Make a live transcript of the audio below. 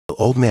The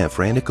old man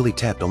frantically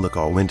tapped on the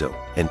car window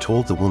and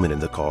told the woman in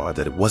the car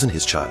that it wasn't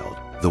his child.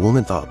 The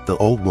woman thought the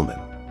old woman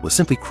was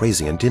simply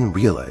crazy and didn't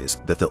realize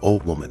that the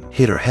old woman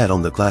hit her head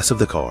on the glass of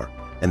the car,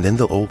 and then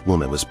the old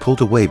woman was pulled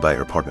away by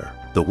her partner.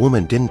 The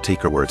woman didn't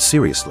take her words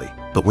seriously,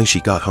 but when she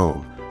got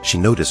home, she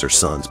noticed her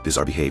son's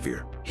bizarre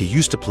behavior. He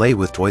used to play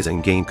with toys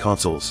and game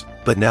consoles,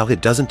 but now he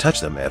doesn't touch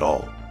them at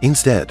all.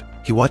 Instead,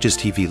 he watches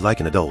TV like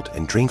an adult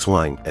and drinks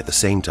wine at the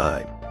same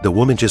time. The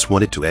woman just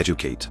wanted to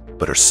educate,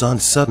 but her son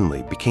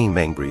suddenly became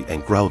angry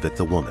and growled at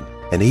the woman,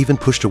 and even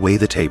pushed away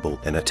the table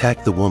and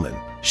attacked the woman.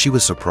 She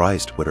was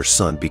surprised when her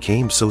son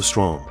became so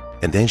strong,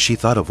 and then she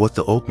thought of what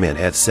the old man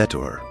had said to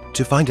her.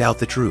 To find out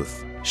the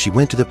truth, she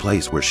went to the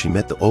place where she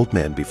met the old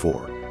man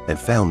before, and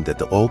found that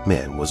the old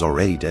man was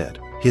already dead.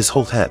 His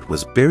whole head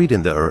was buried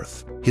in the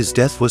earth. His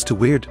death was too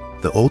weird.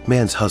 The old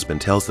man's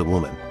husband tells the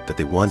woman that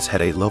they once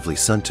had a lovely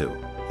son too,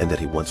 and that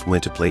he once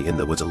went to play in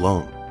the woods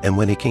alone. And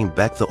when he came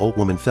back, the old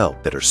woman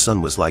felt that her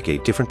son was like a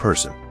different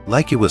person,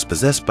 like he was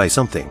possessed by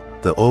something.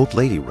 The old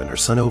lady ran her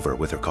son over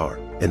with her car,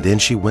 and then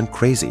she went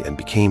crazy and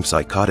became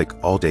psychotic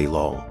all day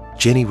long.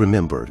 Jenny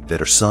remembered that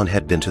her son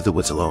had been to the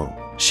woods alone.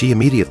 She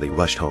immediately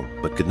rushed home,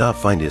 but could not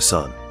find his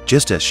son.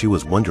 Just as she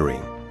was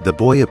wondering, the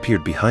boy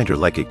appeared behind her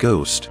like a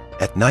ghost.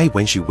 At night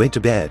when she went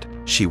to bed,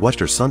 she watched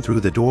her son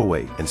through the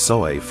doorway and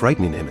saw a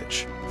frightening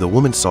image. The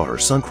woman saw her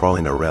son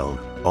crawling around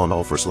on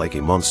all fours like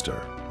a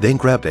monster, then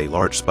grabbed a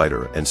large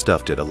spider and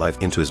stuffed it alive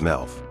into his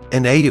mouth,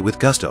 and ate it with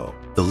gusto.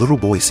 The little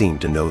boy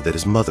seemed to know that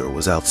his mother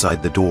was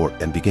outside the door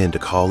and began to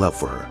call out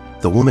for her.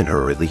 The woman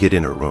hurriedly hid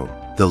in her room.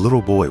 The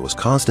little boy was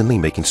constantly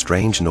making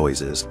strange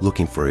noises,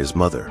 looking for his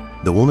mother.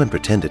 The woman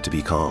pretended to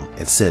be calm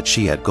and said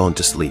she had gone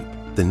to sleep.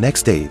 The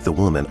next day, the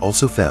woman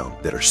also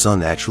found that her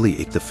son actually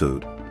ate the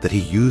food that he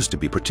used to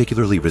be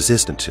particularly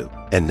resistant to,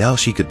 and now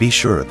she could be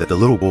sure that the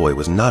little boy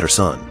was not her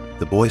son.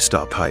 The boy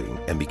stopped hiding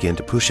and began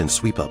to push and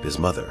sweep up his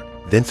mother,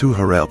 then threw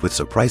her out with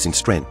surprising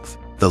strength.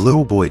 The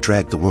little boy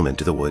dragged the woman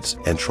to the woods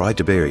and tried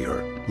to bury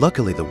her.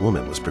 Luckily, the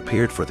woman was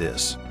prepared for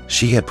this.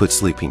 She had put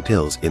sleeping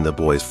pills in the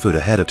boy's food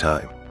ahead of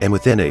time, and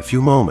within a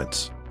few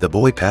moments, the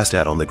boy passed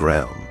out on the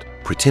ground.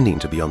 Pretending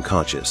to be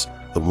unconscious,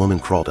 the woman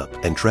crawled up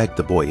and dragged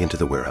the boy into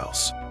the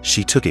warehouse.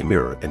 She took a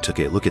mirror and took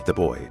a look at the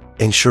boy,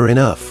 and sure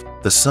enough,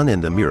 the son in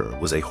the mirror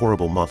was a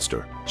horrible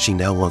monster. She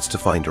now wants to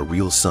find her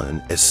real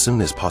son as soon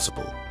as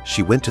possible.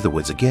 She went to the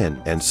woods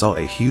again and saw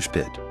a huge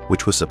pit,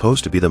 which was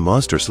supposed to be the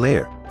monster's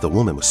lair. The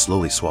woman was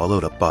slowly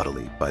swallowed up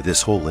bodily by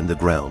this hole in the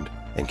ground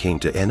and came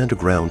to an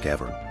underground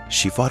cavern.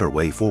 She fought her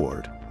way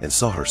forward and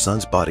saw her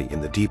son's body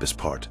in the deepest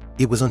part.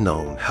 It was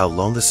unknown how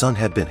long the son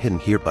had been hidden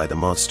here by the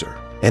monster,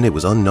 and it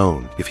was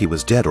unknown if he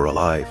was dead or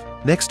alive.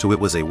 Next to it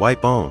was a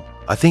white bone.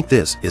 I think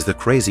this is the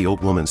crazy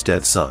old woman's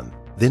dead son.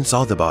 Then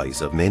saw the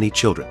bodies of many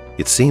children.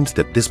 It seems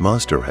that this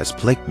monster has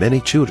plagued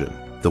many children.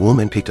 The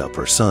woman picked up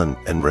her son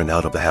and ran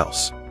out of the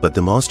house, but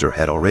the monster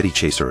had already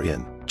chased her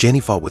in. Jenny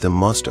fought with the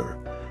monster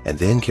and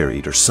then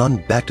carried her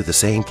son back to the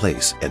same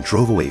place and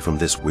drove away from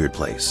this weird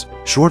place.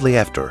 Shortly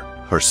after,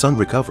 her son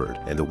recovered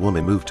and the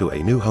woman moved to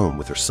a new home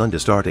with her son to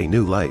start a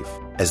new life.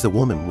 As the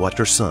woman watched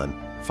her son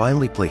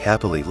finally play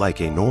happily like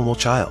a normal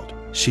child,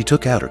 she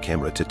took out her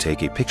camera to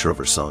take a picture of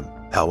her son.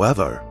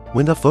 However,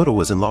 when the photo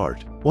was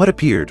enlarged, what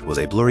appeared was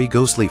a blurry,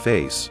 ghostly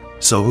face.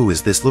 So who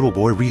is this little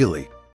boy really?